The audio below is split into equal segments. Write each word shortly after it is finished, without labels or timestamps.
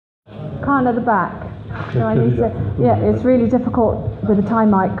Can't at the back. So I need to, yeah, it's really difficult with a tie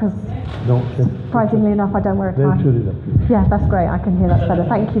mic because surprisingly enough I don't wear a tie. Yeah, that's great, I can hear that better.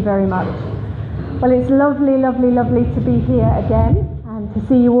 Thank you very much. Well, it's lovely, lovely, lovely to be here again and to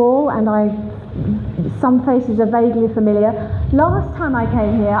see you all, and some faces are vaguely familiar. Last time I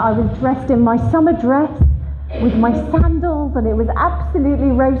came here I was dressed in my summer dress with my sandals and it was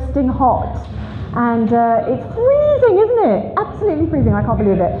absolutely roasting hot. And it's freezing, isn't it? Absolutely freezing, I can't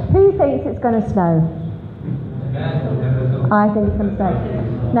believe it. Who thinks it's going to snow? I think it's going to snow.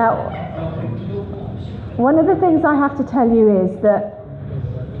 Now, one of the things I have to tell you is that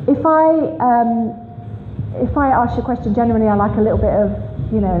if I ask you a question, generally I like a little bit of,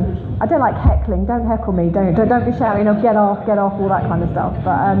 I don't like heckling. Don't heckle me. Don't be shouting, get off, all that kind of stuff.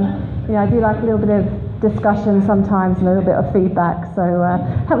 But I do like a little bit of discussion sometimes, and a little bit of feedback, so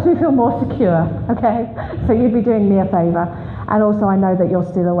helps me feel more secure. Okay, so you'd be doing me a favour, and also I know that you're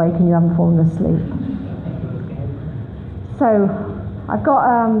still awake and you haven't fallen asleep. So I've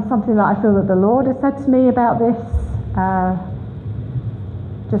got something that I feel that the Lord has said to me about this,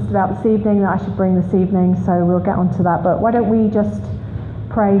 just about this evening, that I should bring this evening. So we'll get onto that. But why don't we just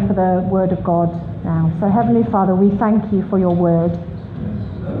pray for the Word of God now? So Heavenly Father, we thank you for your Word.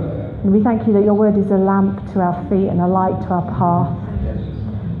 And we thank you that your word is a lamp to our feet and a light to our path,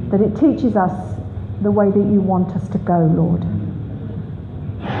 that it teaches us the way that you want us to go, Lord.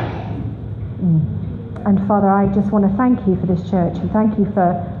 And Father, I just want to thank you for this church, and thank you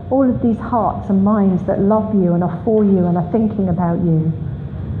for all of these hearts and minds that love you and are for you and are thinking about you.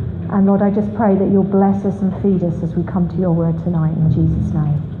 And Lord, I just pray that you'll bless us and feed us as we come to your word tonight, in Jesus'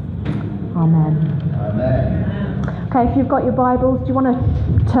 name. Amen. Amen. Okay, if you've got your Bibles, do you want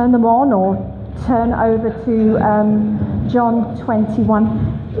to turn them on or turn over to John 21?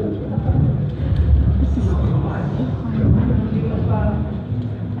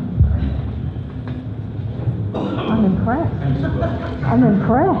 I'm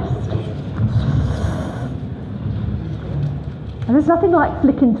impressed. And there's nothing like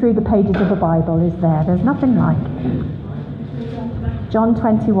flicking through the pages of the Bible, is there? There's nothing like it. John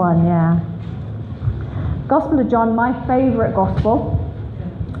 21, yeah. Gospel of John, my favourite gospel,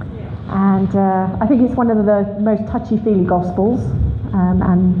 and I think it's one of the most touchy-feely gospels, and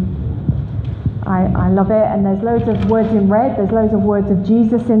I love it. And there's loads of words in red, there's loads of words of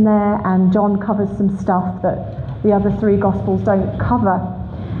Jesus in there, and John covers some stuff that the other three gospels don't cover.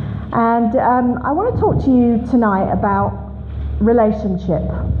 And I want to talk to you tonight about relationship.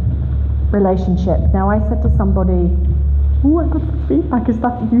 Now, I said to somebody, oh, I got some feedback, is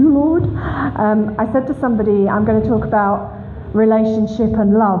that you, Lord? I said to somebody, I'm going to talk about relationship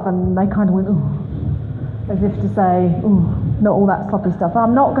and love, and they kind of went, oh, as if to say, oh, not all that sloppy stuff.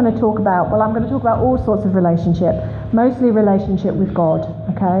 I'm not going to talk about, I'm going to talk about all sorts of relationship, mostly relationship with God,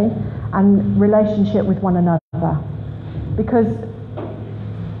 okay, and relationship with one another, because,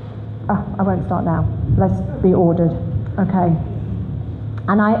 I won't start now, let's be ordered, okay,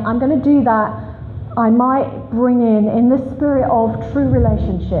 and I'm going to do that. I might bring in the spirit of true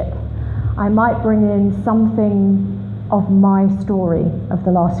relationship, I might bring in something of my story of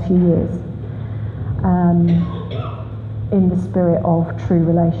the last few years, in the spirit of true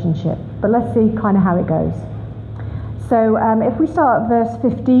relationship. But let's see kind of how it goes. So if we start at verse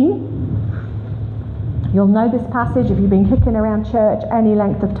 15, you'll know this passage if you've been kicking around church any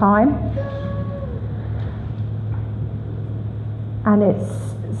length of time. And it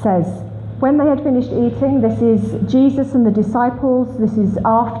says, when they had finished eating, this is Jesus and the disciples, this is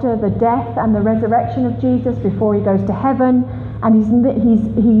after the death and the resurrection of Jesus, before he goes to heaven, and he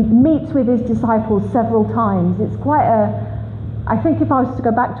meets with his disciples several times. It's quite I think if I was to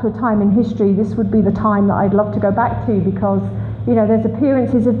go back to a time in history, this would be the time that I'd love to go back to, because there's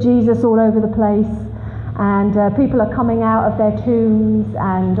appearances of Jesus all over the place, and people are coming out of their tombs,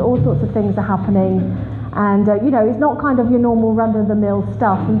 and all sorts of things are happening. And, it's not kind of your normal run-of-the-mill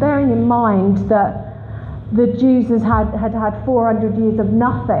stuff. And bearing in mind that the Jews had 400 years of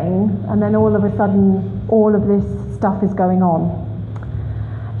nothing, and then all of a sudden, all of this stuff is going on.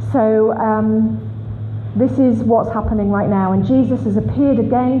 So, this is what's happening right now. And Jesus has appeared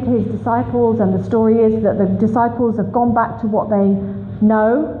again to his disciples, and the story is that the disciples have gone back to what they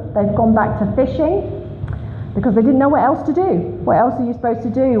know. They've gone back to fishing, because they didn't know what else to do. What else are you supposed to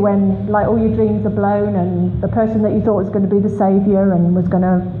do when all your dreams are blown, and the person that you thought was going to be the saviour and was going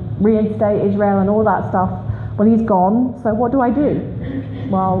to reinstate Israel and all that stuff, well, he's gone, so what do?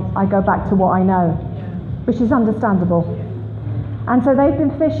 Well, I go back to what I know, which is understandable. And so they've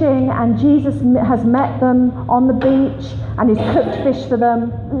been fishing, and Jesus has met them on the beach, and he's cooked fish for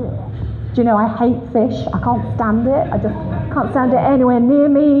them. Do you know, I hate fish. I can't stand it. I just can't stand it anywhere near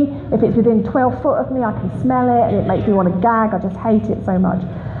me. If it's within 12 foot of me, I can smell it and it makes me want to gag. I just hate it so much.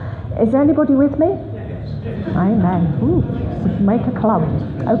 Is there anybody with me? Amen. Ooh, make a club.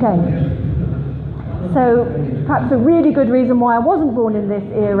 Okay. So perhaps a really good reason why I wasn't born in this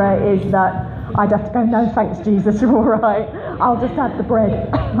era is that I'd have to go, no thanks Jesus, you're all right. I'll just have the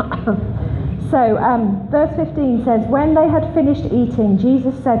bread. So verse 15 says, when they had finished eating,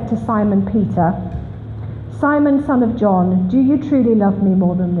 Jesus said to Simon Peter, Simon, son of John, do you truly love me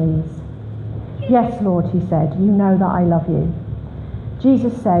more than these? Yes, Lord, he said, you know that I love you.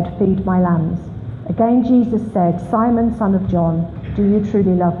 Jesus said, feed my lambs. Again Jesus said, Simon, son of John, do you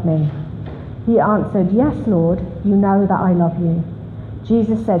truly love me? He answered, yes, Lord, you know that I love you.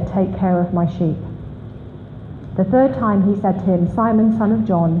 Jesus said, take care of my sheep. The third time he said to him, Simon, son of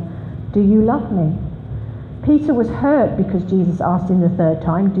John, do you love me? Peter was hurt because Jesus asked him the third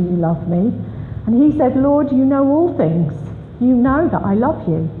time, do you love me? And he said, Lord, you know all things. You know that I love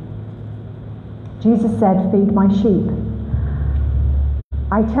you. Jesus said, feed my sheep.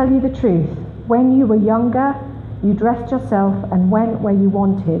 I tell you the truth, when you were younger, you dressed yourself and went where you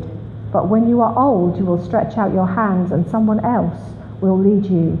wanted. But when you are old, you will stretch out your hands and someone else will lead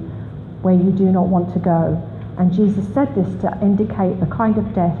you where you do not want to go. And Jesus said this to indicate the kind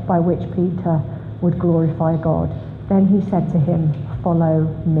of death by which Peter would glorify God. Then he said to him, follow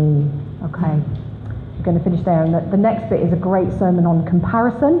me. Okay, we're going to finish there. And the next bit is a great sermon on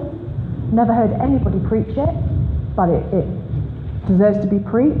comparison. Never heard anybody preach it, but it deserves to be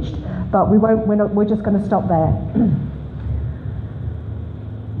preached. But we're just going to stop there.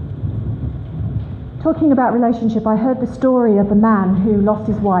 Talking about relationship, I heard the story of a man who lost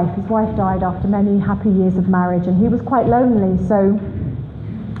his wife. His wife died after many happy years of marriage, and he was quite lonely, so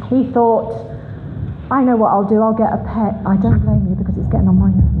he thought, I know what I'll do, I'll get a pet. I don't blame you because it's getting on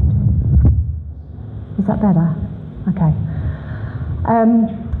my nerves too. Is that better? Okay.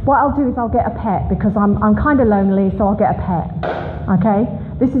 What I'll do is I'll get a pet because I'm kind of lonely, so I'll get a pet. Okay?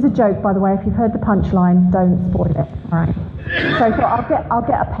 This is a joke, by the way. If you've heard the punchline, don't spoil it. All right. So I'll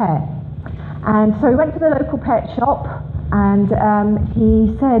get a pet. And so he went to the local pet shop, and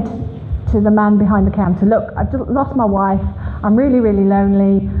he said to the man behind the counter, look, I've lost my wife, I'm really, really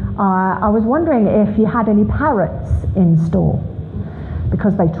lonely. I was wondering if you had any parrots in store,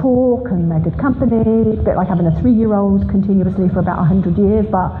 because they talk and they're good company, a bit like having a 3-year-old continuously for about 100 years,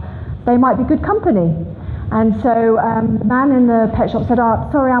 but they might be good company. And so the man in the pet shop said,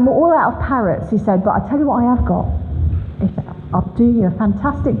 sorry, I'm all out of parrots, he said, but I'll tell you what I have got. He said, I'll do you a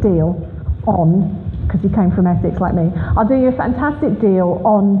fantastic deal on, because he came from Essex like me, I'll do you a fantastic deal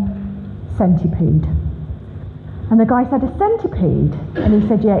on centipede. And the guy said, a centipede? And he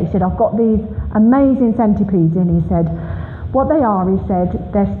said, yeah. He said, I've got these amazing centipedes in. He said, what they are, he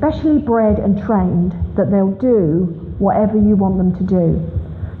said, they're specially bred and trained that they'll do whatever you want them to do.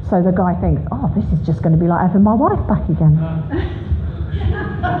 So the guy thinks, oh, this is just going to be like having my wife back again.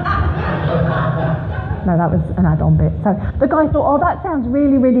 No, that was an add-on bit. So the guy thought, oh, that sounds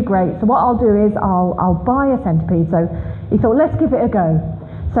really, really great. So what I'll do is I'll buy a centipede. So he thought, let's give it a go.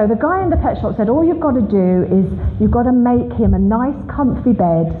 So the guy in the pet shop said, all you've got to do is you've got to make him a nice comfy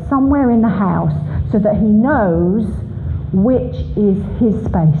bed somewhere in the house so that he knows which is his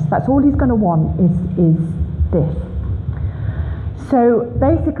space. That's all he's going to want is this. So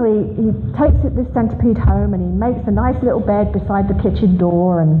basically he takes this centipede home and he makes a nice little bed beside the kitchen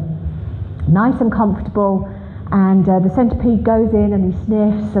door and nice and comfortable, and the centipede goes in and he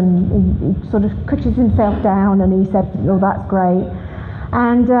sniffs and he sort of crouches himself down and he says, oh, that's great.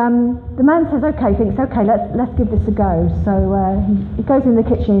 And the man says, okay, thinks, okay, let's give this a go. So he goes in the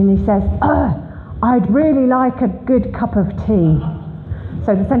kitchen and he says, I'd really like a good cup of tea.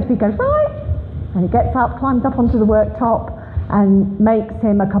 So the centipede goes, right, and he gets up, climbs up onto the worktop and makes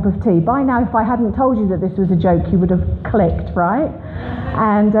him a cup of tea. By now, if I hadn't told you that this was a joke, you would have clicked, right?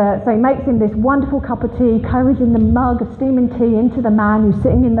 And so he makes him this wonderful cup of tea, carries in the mug of steaming tea into the man who's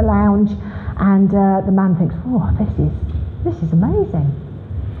sitting in the lounge, and the man thinks, oh, this is amazing.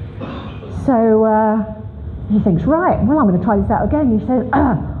 So he thinks, right, well, I'm going to try this out again. He says,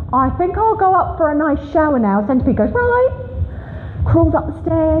 I think I'll go up for a nice shower now. Centipede goes, right. Crawls up the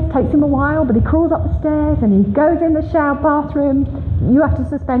stairs, takes him a while, but he crawls up the stairs and he goes in the shower bathroom. You have to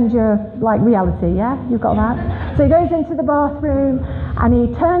suspend your reality, yeah? You've got that? So he goes into the bathroom and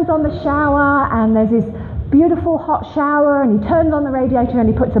he turns on the shower and there's this beautiful hot shower, and he turns on the radiator and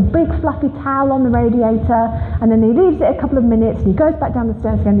he puts a big fluffy towel on the radiator, and then he leaves it a couple of minutes and he goes back down the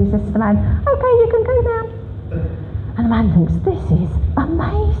stairs again and he says to the man, okay, you can go now. And the man thinks, this is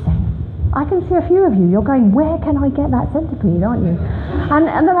amazing. I can see a few of you, you're going, where can I get that centipede, aren't you?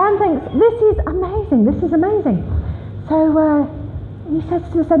 And the man thinks, this is amazing. So he says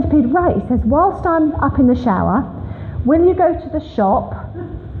to the centipede, right, he says, whilst I'm up in the shower, will you go to the shop?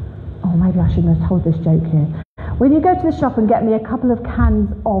 Oh, maybe I shouldn't have told this joke here. Will you go to the shop and get me a couple of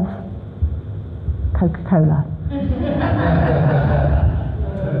cans of Coca-Cola?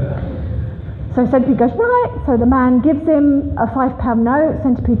 So Centipede goes, right. So the man gives him a £5 note.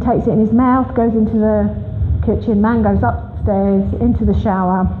 Centipede takes it in his mouth, goes into the kitchen. Man goes upstairs into the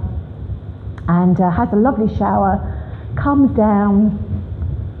shower and has a lovely shower. Comes down,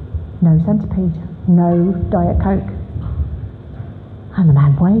 no Centipede, no Diet Coke. And the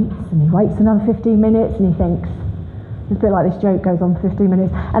man waits, and he waits another 15 minutes, and he thinks, it's a bit like this joke goes on for 15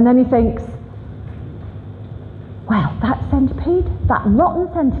 minutes, and then he thinks, well, that centipede, that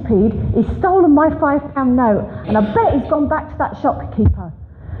rotten centipede, he's stolen my £5 note, and I bet he's gone back to that shopkeeper.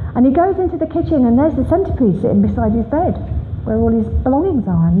 And he goes into the kitchen, and there's the centipede sitting beside his bed, where all his belongings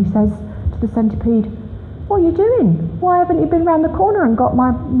are, and he says to the centipede, what are you doing? Why haven't you been round the corner and got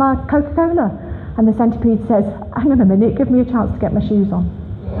my Coca-Cola? And the centipede says, hang on a minute, give me a chance to get my shoes on.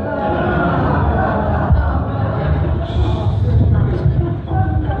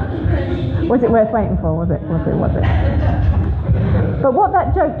 Was it worth waiting for? Was it? But what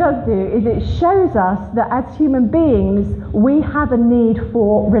that joke does do is it shows us that as human beings, we have a need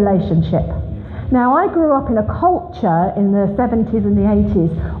for relationship. Now, I grew up in a culture in the 70s and the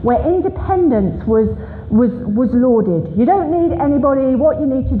 80s where independence was lauded. You don't need anybody. What you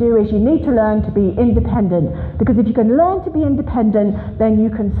need to do is you need to learn to be independent, because if you can learn to be independent, then you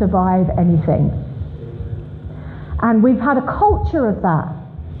can survive anything. And we've had a culture of that.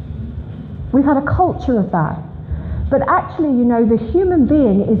 But actually, you know, the human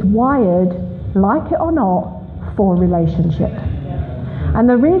being is wired, like it or not, for relationship. And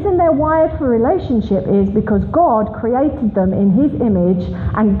the reason they're wired for relationship is because God created them in his image,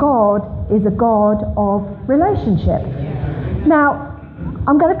 and God is a God of relationship. Now,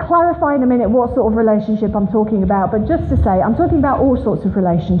 I'm going to clarify in a minute what sort of relationship I'm talking about, but just to say, I'm talking about all sorts of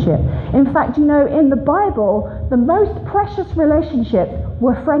relationship. In fact, you know, in the Bible, the most precious relationships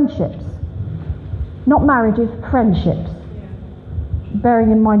were friendships. Not marriages, friendships.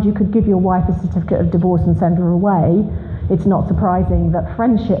 Bearing in mind you could give your wife a certificate of divorce and send her away, it's not surprising that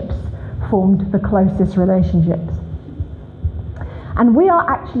friendships formed the closest relationships. And we are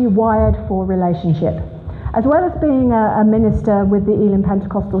actually wired for relationship. As well as being a minister with the Elim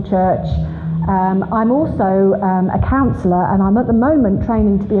Pentecostal Church, I'm also a counsellor, and I'm at the moment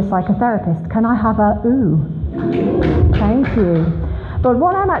training to be a psychotherapist. Can I have a ooh? Thank you. But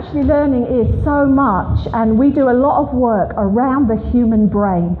what I'm actually learning is so much, and we do a lot of work around the human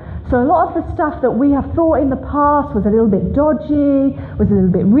brain. So a lot of the stuff that we have thought in the past was a little bit dodgy, was a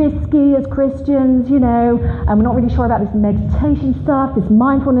little bit risky as Christians, you know, and we're not really sure about this meditation stuff, this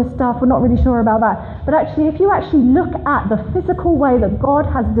mindfulness stuff, we're not really sure about that. But actually, if you actually look at the physical way that God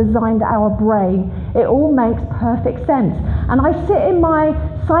has designed our brain, it all makes perfect sense. And I sit in my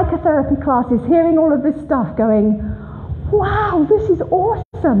psychotherapy classes hearing all of this stuff going, wow, this is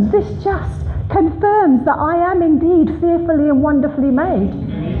awesome. This just confirms that I am indeed fearfully and wonderfully made.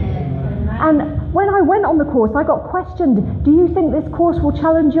 And when I went on the course, I got questioned, do you think this course will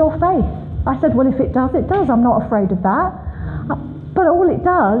challenge your faith? I said, well, if it does, it does. I'm not afraid of that. But all it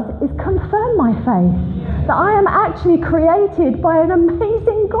does is confirm my faith, that I am actually created by an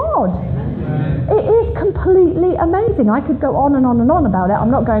amazing God. It is completely amazing. I could go on and on and on about it.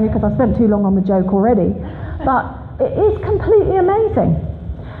 I'm not going to, because I spent too long on the joke already. But it is completely amazing.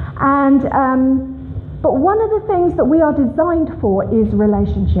 And but one of the things that we are designed for is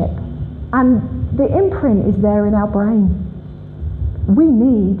relationship. And the imprint is there in our brain. We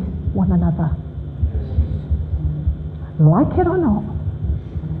need one another. Like it or not,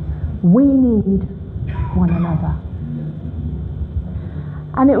 we need one another.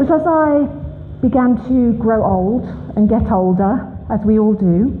 And it was as I began to grow old and get older, as we all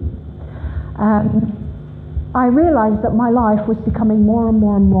do, I realised that my life was becoming more and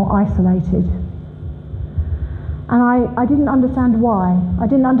more and more isolated. And I didn't understand why. I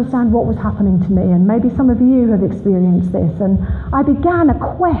didn't understand what was happening to me, and maybe some of you have experienced this. And I began a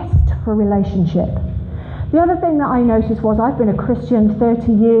quest for relationship. The other thing that I noticed was I've been a Christian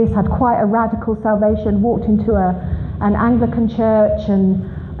 30 years, had quite a radical salvation, walked into an Anglican church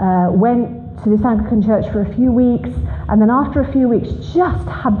and went to this Anglican church for a few weeks, and then after a few weeks just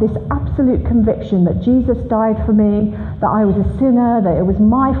had this absolute conviction that Jesus died for me, that I was a sinner, that it was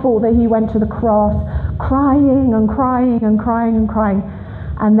my fault that he went to the cross, crying and crying and crying and crying.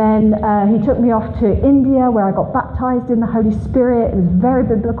 And then he took me off to India, where I got baptized in the Holy Spirit. It was very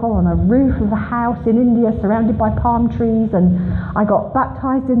biblical, on a roof of a house in India surrounded by palm trees, and I got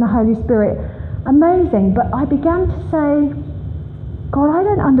baptized in the Holy Spirit. Amazing. But I began to say, God, I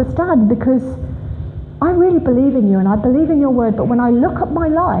don't understand, because I really believe in you and I believe in your word, but when I look at my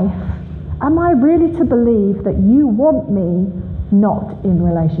life, am I really to believe that you want me not in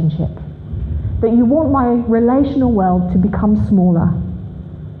relationship? That you want my relational world to become smaller?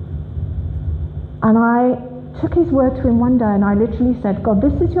 And I took his word to him one day, and I literally said, God,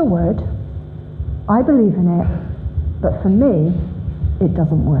 this is your word. I believe in it, but for me, it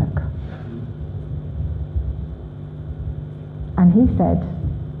doesn't work. And he said,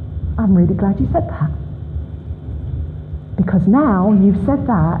 I'm really glad you said that. Because now you've said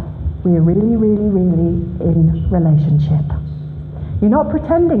that, we're really, really, really in relationship. You're not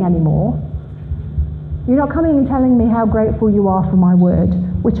pretending anymore. You're not coming and telling me how grateful you are for my word,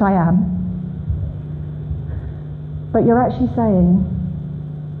 which I am. But you're actually saying,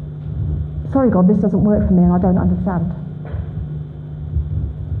 sorry God, this doesn't work for me and I don't understand.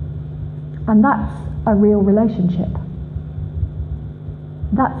 And that's a real relationship.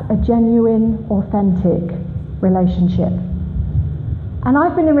 That's a genuine, authentic relationship. And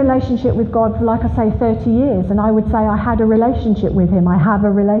I've been in relationship with God for, like I say, 30 years, and I would say I had a relationship with him. I have a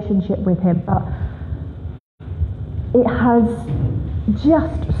relationship with him, but it has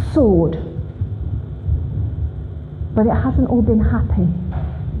just soared. But it hasn't all been happy.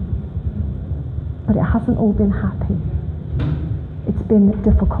 But it hasn't all been happy. It's been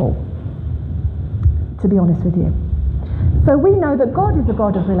difficult, to be honest with you. So we know that God is a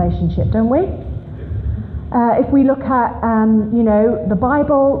God of relationship, don't we? If we look at, the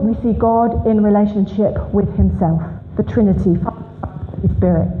Bible, we see God in relationship with himself, the Trinity, Father, Son, Holy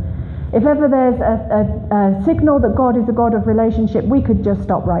Spirit. If ever there's a signal that God is a God of relationship, we could just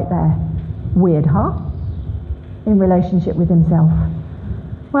stop right there. Weird, huh? In relationship with himself.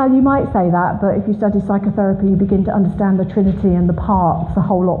 Well, you might say that, but if you study psychotherapy, you begin to understand the Trinity and the parts a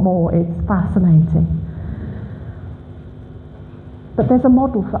whole lot more. It's fascinating. But there's a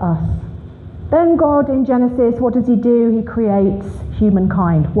model for us. Then God in Genesis, what does he do? He creates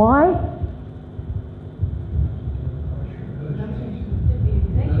humankind. Why?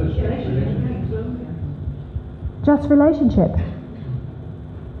 Just relationship.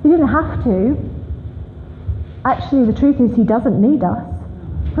 He didn't have to. Actually, the truth is he doesn't need us.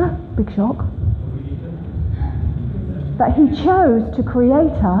 Big shock. But he chose to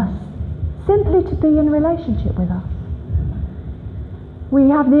create us simply to be in relationship with us. We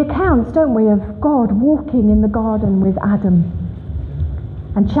have the accounts, don't we, of God walking in the garden with Adam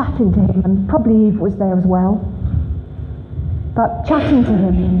and chatting to him, and probably Eve was there as well. But chatting to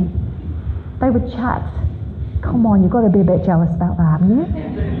him, and they would chat. Come on, you've got to be a bit jealous about that, haven't you?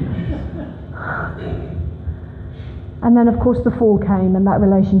 And then, of course, the fall came and that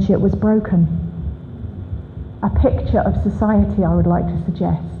relationship was broken. A picture of society, I would like to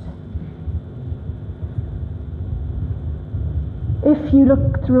suggest. If you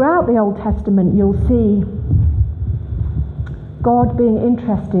look throughout the Old Testament, you'll see God being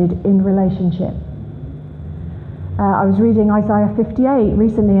interested in relationship. I was reading Isaiah 58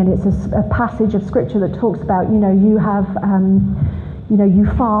 recently, and it's a passage of scripture that talks about, you have, you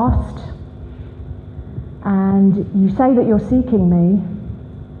fast, and you say that you're seeking me,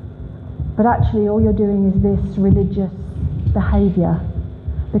 but actually all you're doing is this religious behaviour,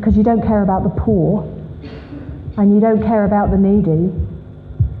 because you don't care about the poor, and you don't care about the needy.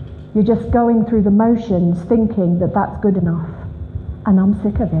 You're just going through the motions thinking that that's good enough, and I'm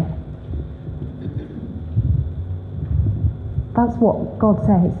sick of it. That's what God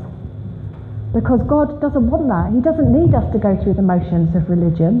says. Because God doesn't want that. He doesn't need us to go through the motions of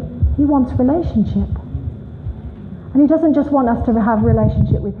religion. He wants relationship. And he doesn't just want us to have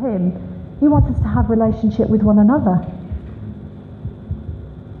relationship with him. He wants us to have relationship with one another.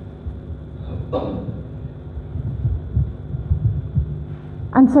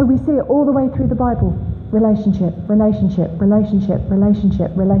 And so we see it all the way through the Bible. Relationship, relationship, relationship,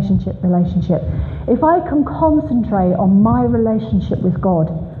 relationship, relationship, relationship. If I can concentrate on my relationship with God,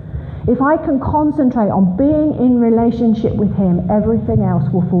 if I can concentrate on being in relationship with him, everything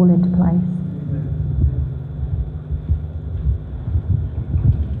else will fall into place.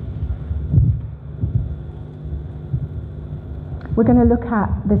 We're going to look at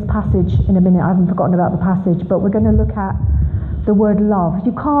this passage in a minute. I haven't forgotten about the passage, but we're going to look at the word love.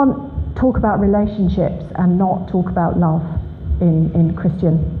 You can't talk about relationships and not talk about love in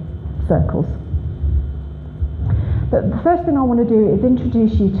Christian circles. But the first thing I want to do is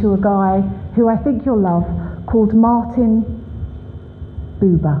introduce you to a guy who I think you'll love, called Martin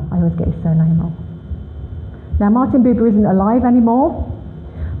Buber. I always get his surname wrong. Now, Martin Buber isn't alive anymore.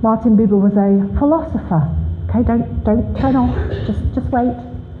 Martin Buber was a philosopher. Okay, don't turn off, just wait.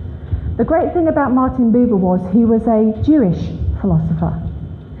 The great thing about Martin Buber was he was a Jewish philosopher.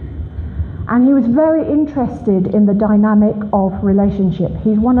 And he was very interested in the dynamic of relationship.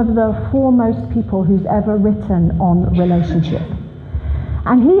 He's one of the foremost people who's ever written on relationship.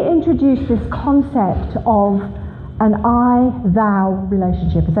 And he introduced this concept of an I-thou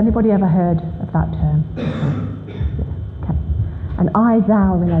relationship. Has anybody ever heard of that term? Okay. An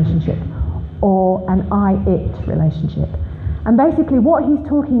I-thou relationship, or an I-it relationship. And basically what he's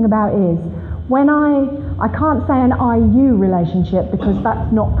talking about is, when I can't say an I-you relationship because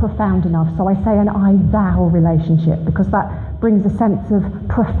that's not profound enough, so I say an I-thou relationship because that brings a sense of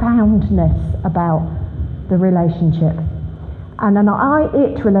profoundness about the relationship. And an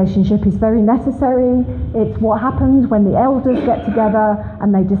I-it relationship is very necessary. It's what happens when the elders get together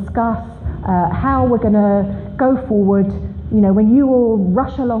and they discuss how we're going to go forward. You know, when you all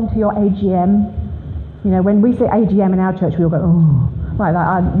rush along to your AGM, you know, when we say AGM in our church, we all go, oh, like that.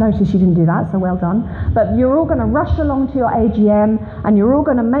 I noticed you didn't do that, so well done. But you're all going to rush along to your AGM and you're all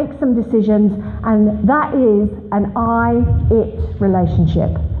going to make some decisions, and that is an I-it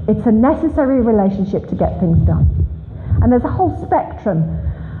relationship. It's a necessary relationship to get things done. And there's a whole spectrum,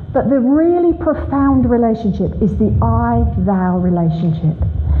 but the really profound relationship is the I-thou relationship.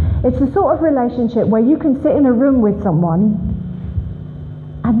 It's the sort of relationship where you can sit in a room with someone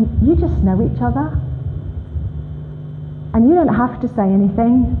and you just know each other. And you don't have to say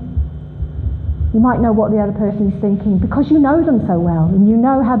anything. You might know what the other person is thinking because you know them so well, and you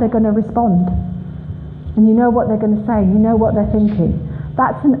know how they're going to respond. And you know what they're going to say, you know what they're thinking.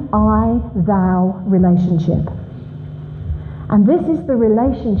 That's an I-thou relationship. And this is the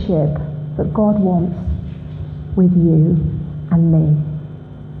relationship that God wants with you and me.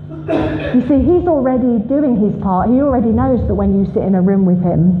 You see, he's already doing his part. He already knows that when you sit in a room with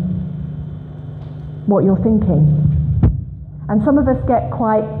him, what you're thinking. And some of us get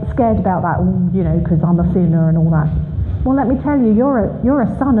quite scared about that, you know, because I'm a sinner and all that. Well, let me tell you, you're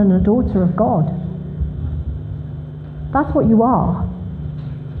a son and a daughter of God. That's what you are.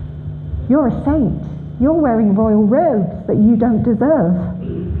 You're a saint. You're wearing royal robes that you don't deserve.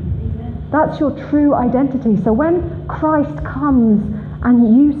 That's your true identity. So when Christ comes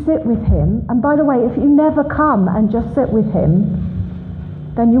and you sit with him, and by the way, if you never come and just sit with him,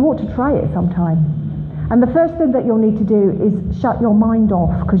 then you ought to try it sometime. And the first thing that you'll need to do is shut your mind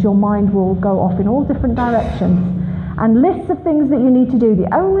off, because your mind will go off in all different directions. And lists of things that you need to do. The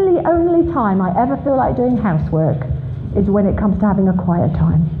only time I ever feel like doing housework is when it comes to having a quiet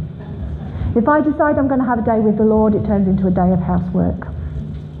time. If I decide I'm going to have a day with the Lord, it turns into a day of housework.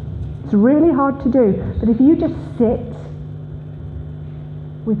 It's really hard to do. But if you just sit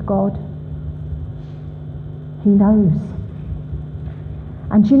with God, he knows.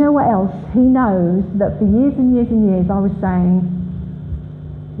 And do you know what else? He knows that for years and years and years I was saying,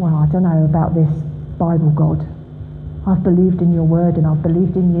 well, I don't know about this Bible God. I've believed in your word and I've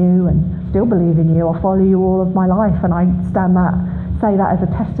believed in you and still believe in you. I'll follow you all of my life, and I say that as a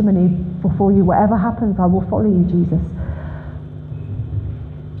testimony before you. Whatever happens, I will follow you, Jesus.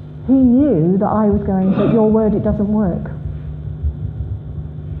 He knew that I was going, but your word, it doesn't work.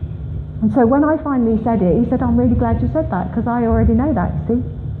 And so when I finally said it, he said, I'm really glad you said that, because I already know that, you see.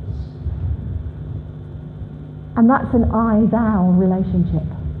 And that's an I-thou relationship.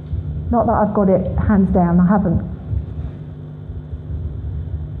 Not that I've got it hands down, I haven't.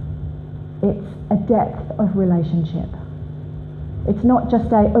 It's a depth of relationship. It's not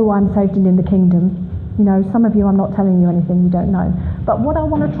just I'm saved and in the kingdom. You know, some of you, I'm not telling you anything you don't know. But what I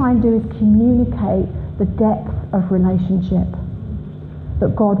want to try and do is communicate the depth of relationship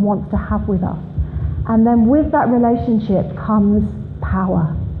that God wants to have with us. And then with that relationship comes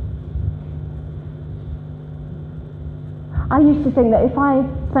power. I used to think that if I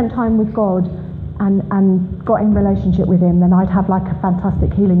spent time with God and got in relationship with him, then I'd have like a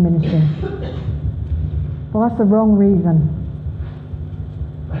fantastic healing ministry. Well, that's the wrong reason.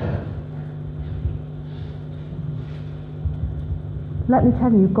 Let me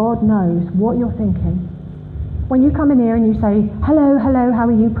tell you, God knows what you're thinking. When you come in here and you say, hello, how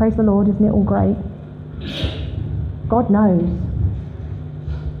are you? Praise the Lord, isn't it all great? God knows.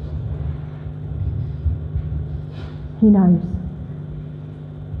 He knows.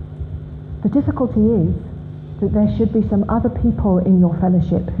 The difficulty is that there should be some other people in your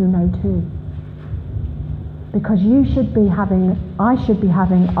fellowship who know too. Because I should be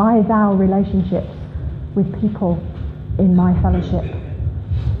having I-thou relationships with people in my fellowship.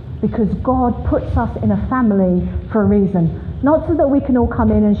 Because God puts us in a family for a reason. Not so that we can all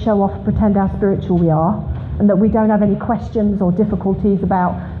come in and show off, pretend how spiritual we are, and that we don't have any questions or difficulties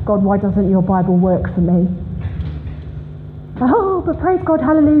about, God, why doesn't your Bible work for me? Oh, but praise God,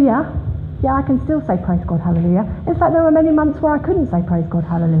 hallelujah. Yeah, I can still say praise God, hallelujah. In fact, there were many months where I couldn't say praise God,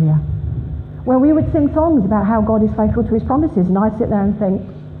 hallelujah. Where we would sing songs about how God is faithful to his promises, and I'd sit there and think,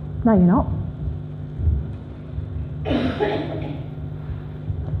 no, you're not.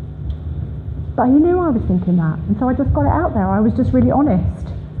 But he knew I was thinking that, and so I just got it out there. I was just really honest.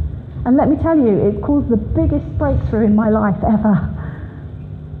 And let me tell you, it caused the biggest breakthrough in my life ever.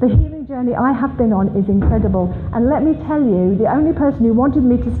 The healing journey I have been on is incredible. And let me tell you, the only person who wanted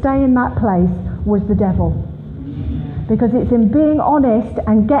me to stay in that place was the devil. Because it's in being honest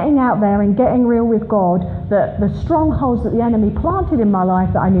and getting out there and getting real with God that the strongholds that the enemy planted in my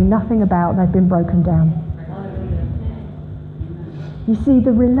life that I knew nothing about, they've been broken down. You see,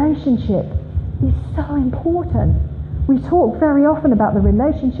 the relationship is so important. We talk very often about the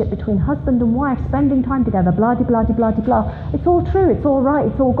relationship between husband and wife, spending time together, blah, de, blah, de, blah, de, blah. It's all true, it's all right,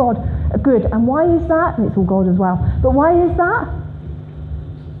 it's all God, good. And why is that? And it's all God as well. But why is that?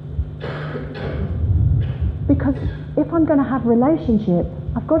 Because if I'm going to have relationship,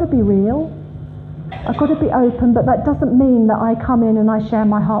 I've got to be real. I've got to be open, but that doesn't mean that I come in and I share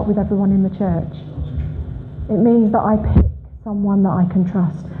my heart with everyone in the church. It means that I pick someone that I can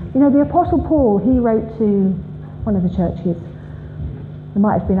trust. You know, the Apostle Paul, he wrote to one of the churches, it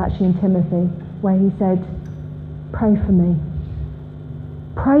might have been actually in Timothy, where he said, pray for me.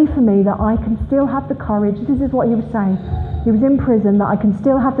 Pray for me that I can still have the courage. This is what he was saying. He was in prison, that I can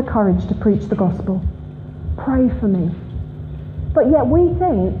still have the courage to preach the gospel. Pray for me. But yet we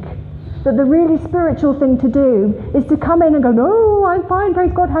think that the really spiritual thing to do is to come in and go, no, I'm fine,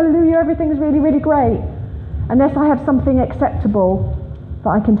 praise God, hallelujah, everything's really, really great. Unless I have something acceptable that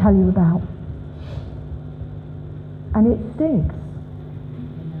I can tell you about. And it stinks.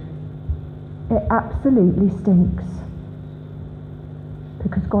 It absolutely stinks.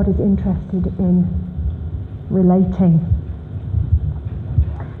 Because God is interested in relating.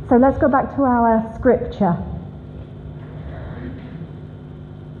 So let's go back to our scripture.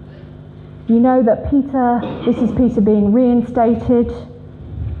 You know that Peter, this is Peter being reinstated,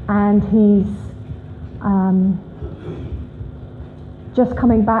 and he's just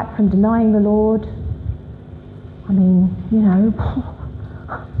coming back from denying the Lord. I mean, you know,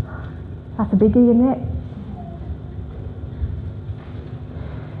 that's a biggie, isn't it?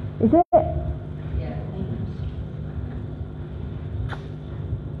 Is it? Yeah.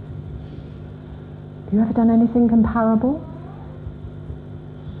 Have you ever done anything comparable?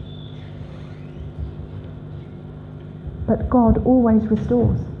 But God always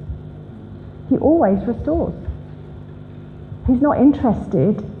restores. He always restores. He's not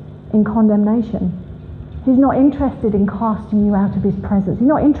interested in condemnation. He's not interested in casting you out of his presence. He's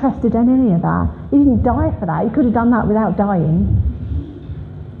not interested in any of that. He didn't die for that. He could have done that without dying.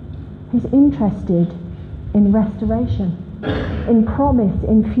 He's interested in restoration, in promise,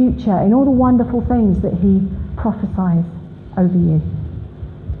 in future, in all the wonderful things that he prophesies over you.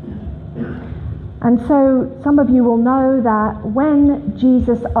 And so some of you will know that when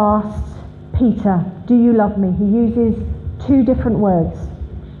Jesus asks Peter, do you love me? He uses two different words.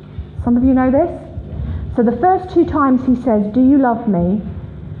 Some of you know this? So the first two times he says, do you love me?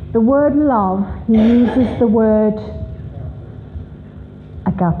 The word love, he uses the word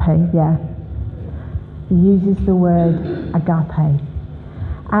agape, yeah. He uses the word agape.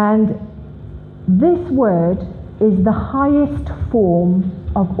 And this word is the highest form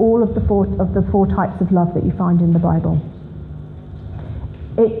of all of the four types of love that you find in the Bible.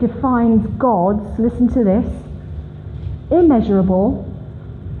 It defines God's, listen to this, immeasurable,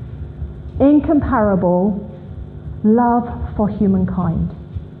 incomparable love for humankind.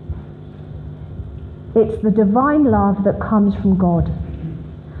 It's the divine love that comes from God.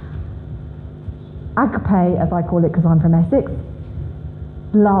 Agape, as I call it because I'm from Essex,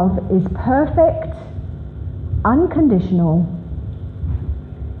 love is perfect, unconditional,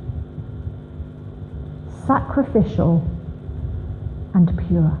 sacrificial, and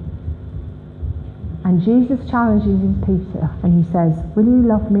pure. And Jesus challenges Peter and he says, will you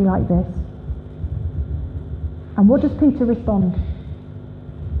love me like this? And what does Peter respond?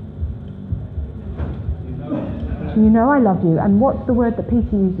 You know I love you. And what's the word that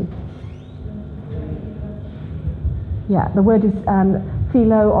Peter uses? Yeah, the word is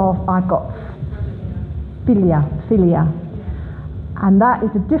philo, of I've got philia. And that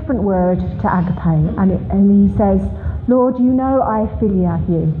is a different word to agape. And he says, Lord, you know I philia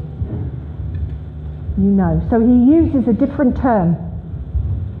you. You know. So he uses a different term.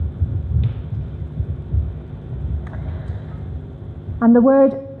 And the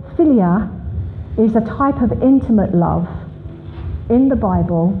word philia is a type of intimate love in the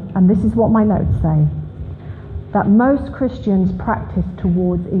Bible, and this is what my notes say, that most Christians practice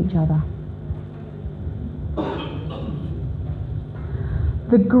towards each other.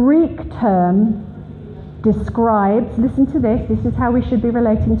 The Greek term describes, listen to this is how we should be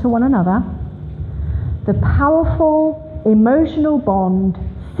relating to one another, the powerful emotional bond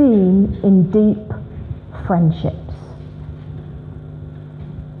seen in deep friendships.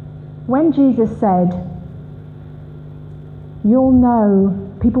 When Jesus said,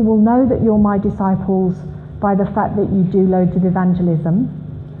 people will know that you're my disciples by the fact that you do loads of evangelism.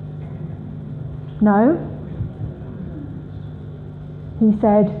 No. He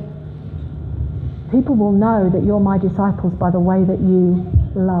said, people will know that you're my disciples by the way that you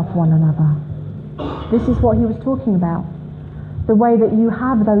love one another. This is what he was talking about. The way that you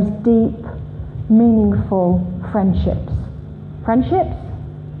have those deep, meaningful friendships. Friendships?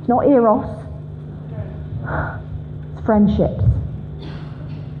 It's not eros. It's friendships.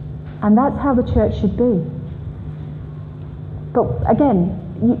 And that's how the church should be. But again,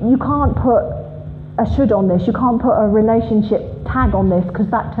 you can't put a should on this. You can't put a relationship tag on this, because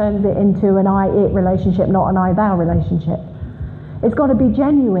that turns it into an I-it relationship, not an I-thou relationship. It's got to be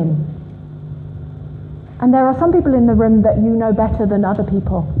genuine. And there are some people in the room that you know better than other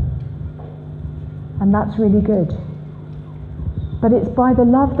people. And that's really good. But it's by the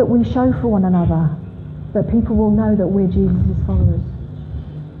love that we show for one another that people will know that we're Jesus' followers.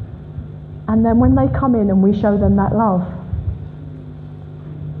 And then when they come in and we show them that love,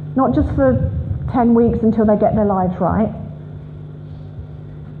 not just for 10 weeks until they get their lives right,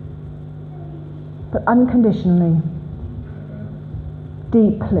 but unconditionally,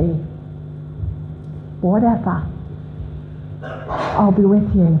 deeply, whatever, I'll be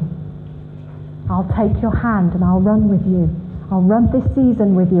with you. I'll take your hand and I'll run with you. I'll run this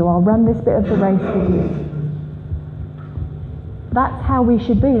season with you. I'll run this bit of the race with you. That's how we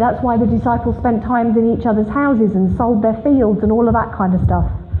should be. That's why the disciples spent times in each other's houses and sold their fields and all of that kind of stuff.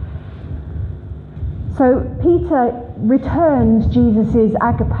 So Peter returns Jesus'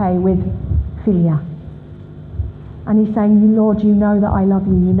 agape with philia. And he's saying, Lord, you know that I love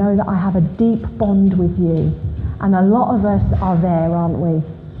you. You know that I have a deep bond with you. And a lot of us are there, aren't we?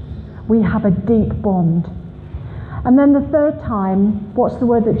 We have a deep bond. And then the third time, what's the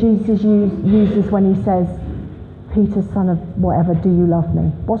word that Jesus uses when he says, Peter, son of whatever, do you love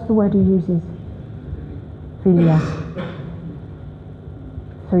me? What's the word he uses? Philia.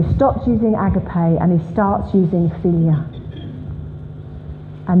 So he stops using agape and he starts using philia.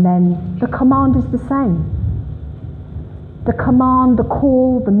 And then the command is the same. The command, the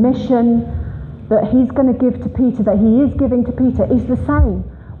call, the mission that he's going to give to Peter, that he is giving to Peter, is the same.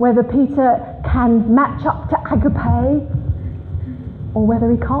 Whether Peter can match up to agape or whether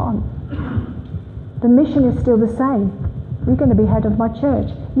he can't. The mission is still the same. You're going to be head of my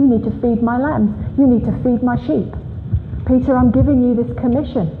church. You need to feed my lambs. You need to feed my sheep. Peter, I'm giving you this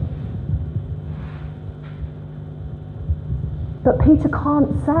commission. But Peter can't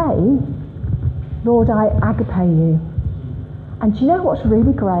say, Lord, I agape you. And do you know what's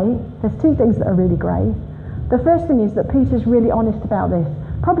really great? There's two things that are really great. The first thing is that Peter's really honest about this.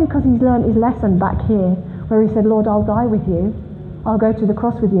 Probably because he's learned his lesson back here, where he said, Lord, I'll die with you. I'll go to the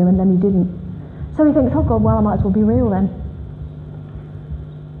cross with you, and then he didn't. So he thinks, oh God, well, I might as well be real then.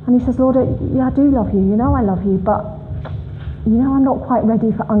 And he says, Lord, yeah, I do love you. You know I love you, but you know I'm not quite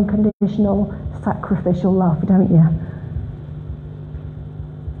ready for unconditional, sacrificial love, don't you?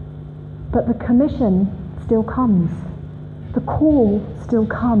 But the commission still comes. The call still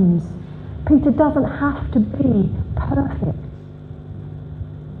comes. Peter doesn't have to be perfect.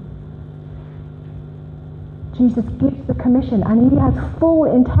 Jesus gives the commission, and he has full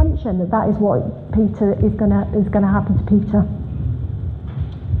intention that that is what Peter is going to happen to Peter.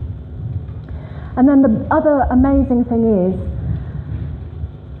 And then the other amazing thing is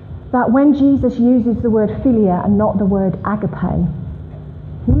that when Jesus uses the word philia and not the word agape,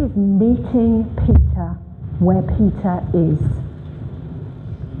 he is meeting Peter where Peter is.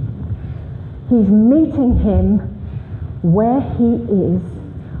 He's meeting him where he is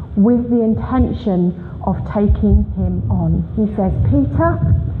with the intention of taking him on. He says, Peter,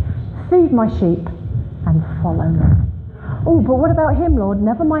 feed my sheep and follow me. Oh, but what about him, Lord?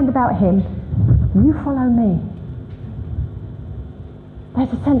 Never mind about him. You follow me.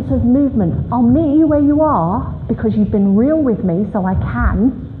 There's a sense of movement. I'll meet you where you are because you've been real with me, so I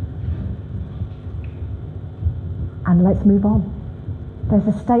can. And let's move on. There's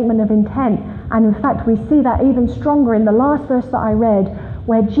a statement of intent. And in fact, we see that even stronger in the last verse that I read,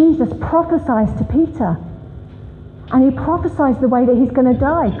 where Jesus prophesies to Peter. And he prophesies the way that he's going to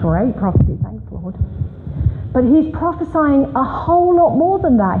die. Great prophecy, thanks Lord. But he's prophesying a whole lot more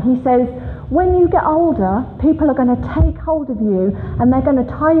than that. He says, when you get older, people are going to take hold of you and they're going to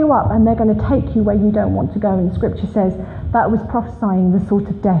tie you up and they're going to take you where you don't want to go. And Scripture says that was prophesying the sort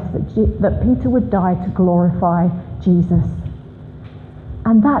of death that Peter would die to glorify Jesus.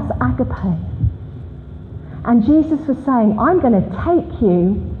 And that's agape. And Jesus was saying, I'm going to take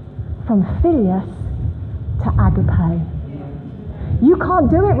you from Phileus to agape. You can't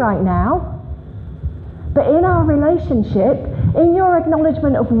do it right now. But in our relationship, in your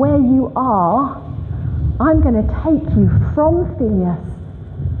acknowledgement of where you are, I'm going to take you from Phileus,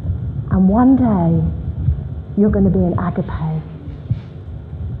 and one day you're going to be in agape.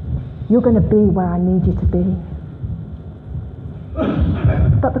 You're going to be where I need you to be.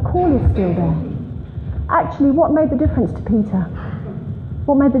 But the call is still there. Actually, what made the difference to Peter?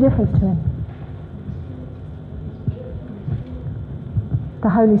 What made the difference to him? The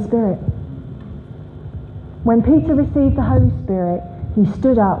Holy Spirit. When Peter received the Holy Spirit, he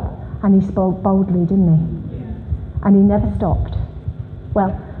stood up and he spoke boldly, didn't he? And he never stopped.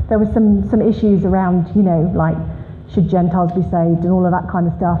 Well, there were some issues around, like should Gentiles be saved and all of that kind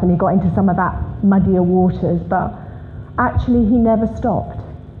of stuff, and he got into some of that muddier waters, but actually he never stopped.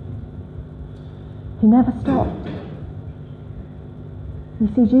 He never stopped. You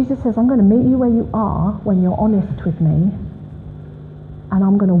see, Jesus says, I'm going to meet you where you are when you're honest with me, and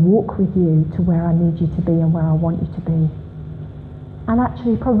I'm going to walk with you to where I need you to be and where I want you to be. And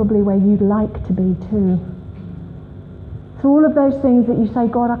actually probably where you'd like to be too. So all of those things that you say,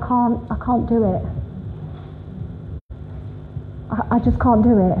 God, I can't do it. I just can't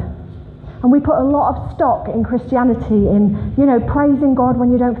do it. And we put a lot of stock in Christianity in, praising God when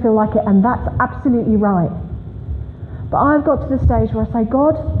you don't feel like it, and that's absolutely right. But I've got to the stage where I say,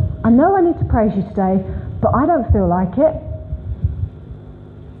 God, I know I need to praise you today, but I don't feel like it.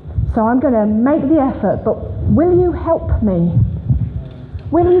 So I'm going to make the effort, but will you help me?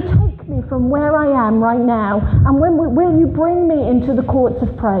 Will you take me from where I am right now, and will you bring me into the courts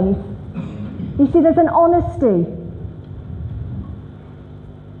of praise? You see, there's an honesty.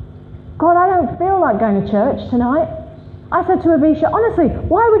 God, I don't feel like going to church tonight. I said to Avisha, honestly,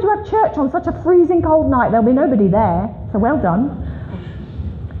 why would you have church on such a freezing cold night? There'll be nobody there, so well done.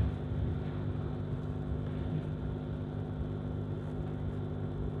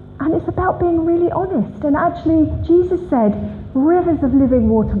 And it's about being really honest. And actually, Jesus said, rivers of living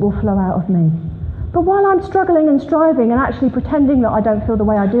water will flow out of me. But while I'm struggling and striving and actually pretending that I don't feel the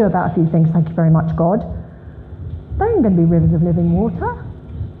way I do about a few things, thank you very much, God, there ain't going to be rivers of living water.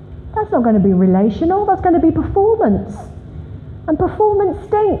 That's not going to be relational. That's going to be performance. And performance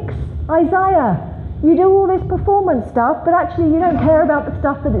stinks. Isaiah, you do all this performance stuff, but actually you don't care about the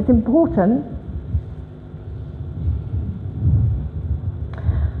stuff that is important.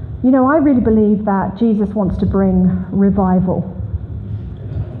 I really believe that Jesus wants to bring revival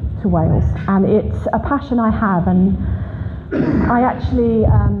to Wales, and it's a passion I have, and I actually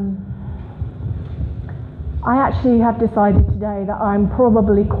have decided today that I'm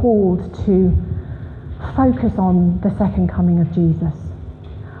probably called to focus on the second coming of Jesus.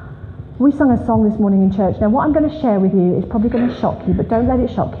 We sung a song this morning in church. Now what I'm going to share with you is probably going to shock you, but don't let it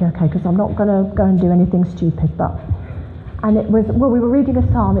shock you, okay, because I'm not going to go and do anything stupid. And it was, we were reading a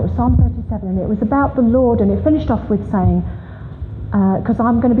psalm, it was Psalm 37, and it was about the Lord, and it finished off with saying, because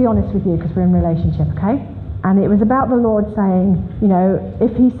I'm going to be honest with you, because we're in a relationship, okay? And it was about the Lord saying,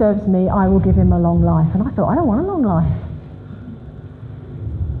 if he serves me, I will give him a long life. And I thought, I don't want a long life.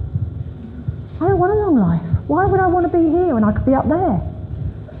 I don't want a long life. Why would I want to be here when I could be up there?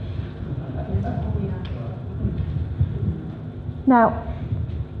 Now,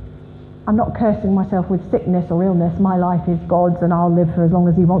 I'm not cursing myself with sickness or illness. My life is God's, and I'll live for as long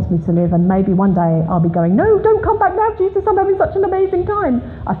as he wants me to live. And maybe one day I'll be going, no, don't come back now, Jesus, I'm having such an amazing time.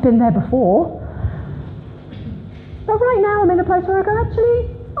 I've been there before. But right now I'm in a place where I go,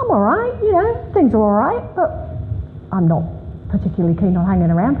 actually, I'm all right, things are all right, but I'm not particularly keen on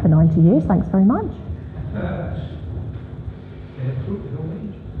hanging around for 90 years, thanks very much.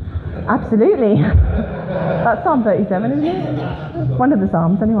 Absolutely. That's Psalm 37, isn't it? One of the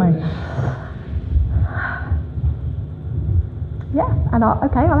Psalms, anyway. Yeah, and I'll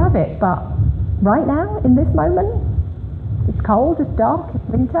have it, but right now, in this moment, it's cold, it's dark, it's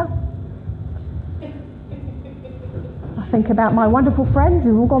winter. I think about my wonderful friends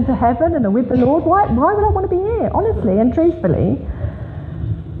who've all gone to heaven and are with the Lord. Why would I want to be here, honestly and truthfully?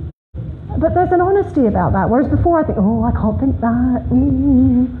 But there's an honesty about that, whereas before I think, I can't think that.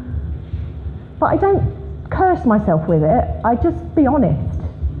 But I don't curse myself with it, I just be honest.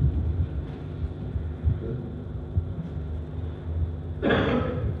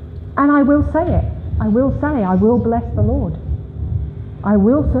 And I will say it. I will say, I will bless the Lord. I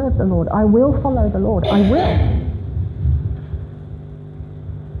will serve the Lord. I will follow the Lord. I will.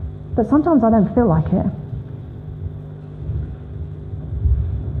 But sometimes I don't feel like it.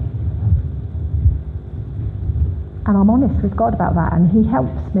 And I'm honest with God about that, and He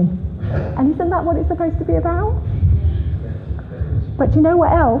helps me. And isn't that what it's supposed to be about? But do you know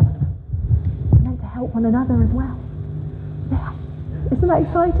what else? We're meant to help one another as well. Yeah. Isn't that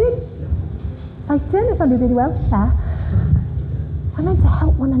exciting? Exciting? If I do really well. Yeah. We're meant to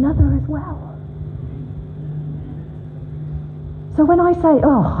help one another as well. So when I say,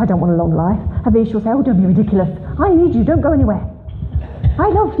 oh, I don't want a long life, Havish will say, oh, don't be ridiculous. I need you, don't go anywhere. I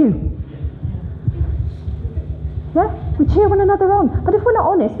love you. Yeah? We cheer one another on. But if we're not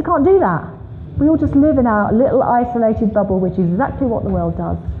honest, we can't do that. We all just live in our little isolated bubble, which is exactly what the world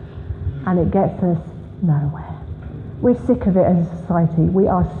does. And it gets us nowhere. We're sick of it as a society. We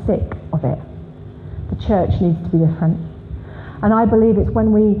are sick of it. The church needs to be different. And I believe it's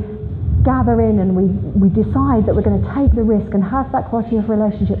when we gather in and we decide that we're going to take the risk and have that quality of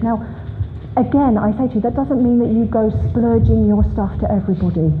relationship. Now, again, I say to you, that doesn't mean that you go splurging your stuff to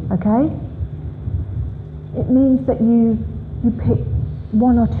everybody, okay? It means that you pick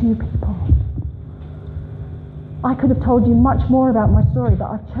one or two people. I could have told you much more about my story,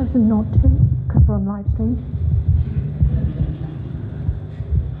 but I've chosen not to because we're on live stream.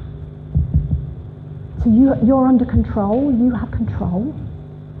 So you're under control, you have control.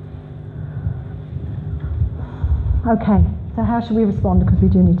 Okay, so how should we respond? Because we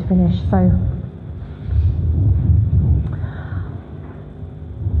do need to finish. So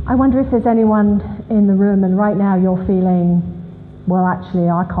I wonder if there's anyone in the room and right now you're feeling, well, actually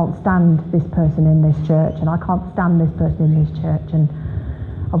I can't stand this person in this church and I can't stand this person in this church and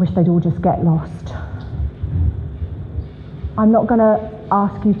I wish they'd all just get lost. I'm not going to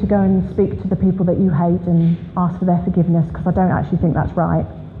ask you to go and speak to the people that you hate and ask for their forgiveness because I don't actually think that's right.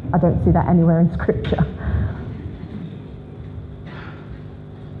 I don't see that anywhere in Scripture.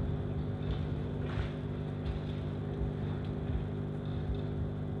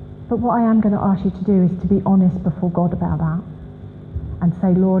 But what I am going to ask you to do is to be honest before God about that and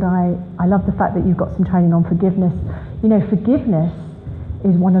say, Lord, I love the fact that you've got some training on forgiveness. You know, forgiveness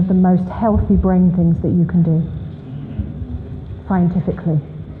is one of the most healthy brain things that you can do, scientifically.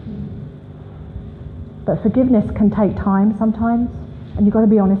 But forgiveness can take time sometimes, and you've got to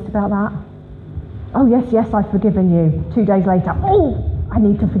be honest about that. Oh, yes, I've forgiven you. 2 days later, oh, I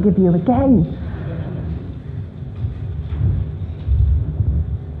need to forgive you again.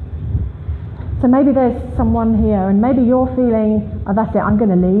 So maybe there's someone here and maybe you're feeling, oh, that's it, I'm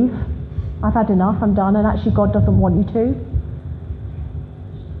going to leave. I've had enough, I'm done, and actually God doesn't want you to.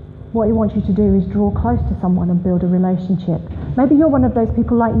 What He wants you to do is draw close to someone and build a relationship. Maybe you're one of those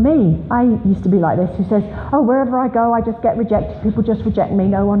people like me. I used to be like this, who says, oh, wherever I go, I just get rejected. People just reject me.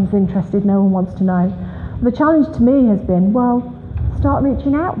 No one's interested. No one wants to know. The challenge to me has been, well, start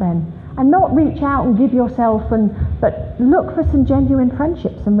reaching out then. And not reach out and give yourself, but look for some genuine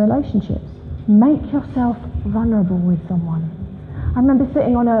friendships and relationships. Make yourself vulnerable with someone. I remember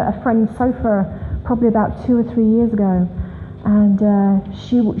sitting on a friend's sofa probably about 2 or 3 years ago, and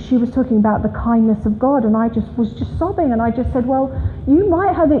she was talking about the kindness of God, and I was just sobbing, and I just said, well, you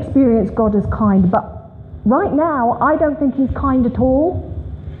might have experienced God as kind, but right now I don't think He's kind at all.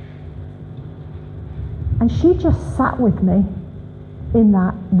 And she just sat with me in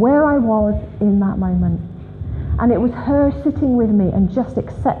that, where I was in that moment. And it was her sitting with me and just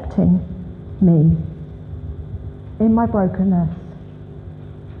accepting me in my brokenness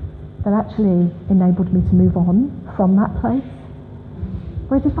that actually enabled me to move on from that place.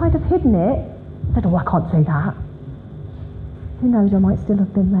 Whereas if I'd have hidden it, said, oh, I can't say that, who knows, I might still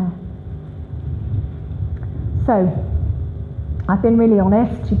have been there. So I've been really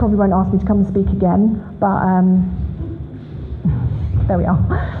honest. You probably won't ask me to come and speak again, but there we are.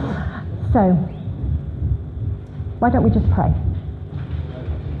 So why don't we just pray?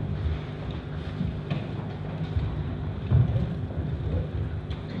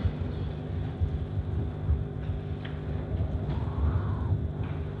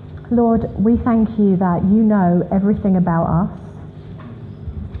 Lord, we thank you that you know everything about us.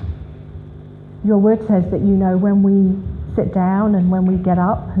 Your word says that you know when we sit down and when we get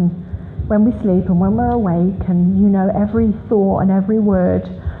up and when we sleep and when we're awake, and you know every thought and every word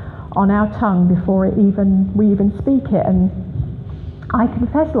on our tongue before we even speak it. And I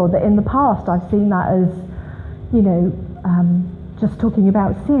confess, Lord, that in the past I've seen that as, just talking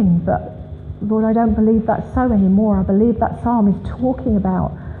about sin. But Lord, I don't believe that's so anymore. I believe that psalm is talking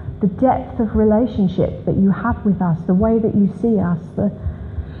about the depth of relationship that you have with us, the way that you see us,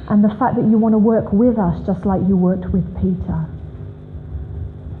 and the fact that you want to work with us just like you worked with Peter.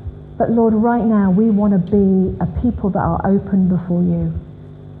 But Lord, right now we want to be a people that are open before you.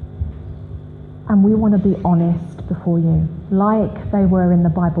 And we want to be honest before you, like they were in the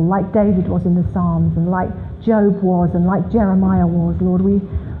Bible, like David was in the Psalms, and like Job was, and like Jeremiah was. Lord,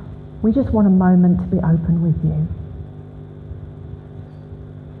 we just want a moment to be open with you.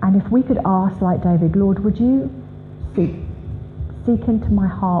 And if we could ask, like David, Lord, would you seek into my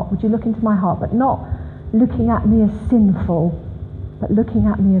heart? Would you look into my heart, but not looking at me as sinful, but looking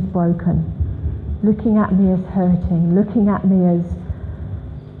at me as broken, looking at me as hurting, looking at me as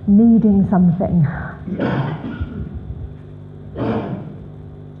needing something.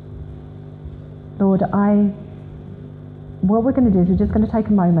 Lord, what we're going to do is we're just going to take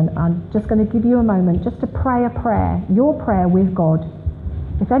a moment. I'm just going to give you a moment just to pray a prayer, your prayer with God.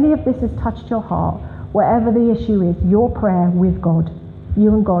 If any of this has touched your heart, whatever the issue is, your prayer with God, you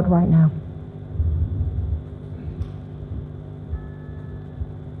and God right now.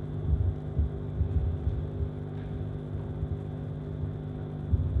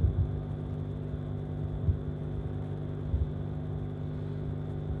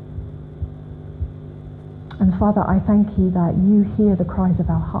 And Father, I thank you that you hear the cries of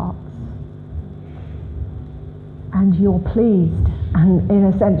our hearts. And you're pleased and, in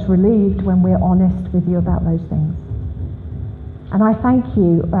a sense, relieved when we're honest with you about those things. And I thank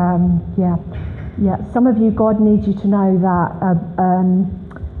you. Some of you, God needs you to know that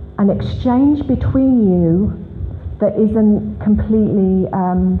an exchange between you that isn't completely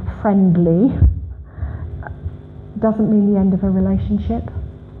friendly doesn't mean the end of a relationship.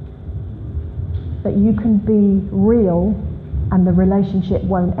 That you can be real and the relationship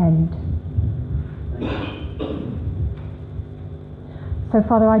won't end. So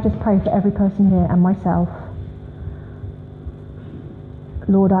Father, I just pray for every person here and myself.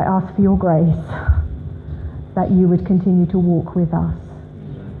 Lord, I ask for your grace that you would continue to walk with us,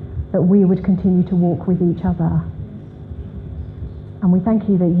 that we would continue to walk with each other. And we thank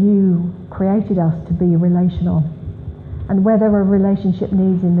you that you created us to be relational. And where there are relationship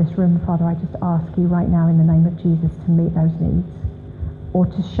needs in this room, Father, I just ask you right now in the name of Jesus to meet those needs, or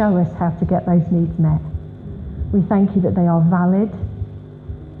to show us how to get those needs met. We thank you that they are valid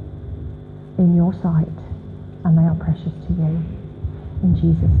in your sight and they are precious to you. In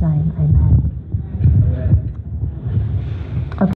Jesus' name, amen.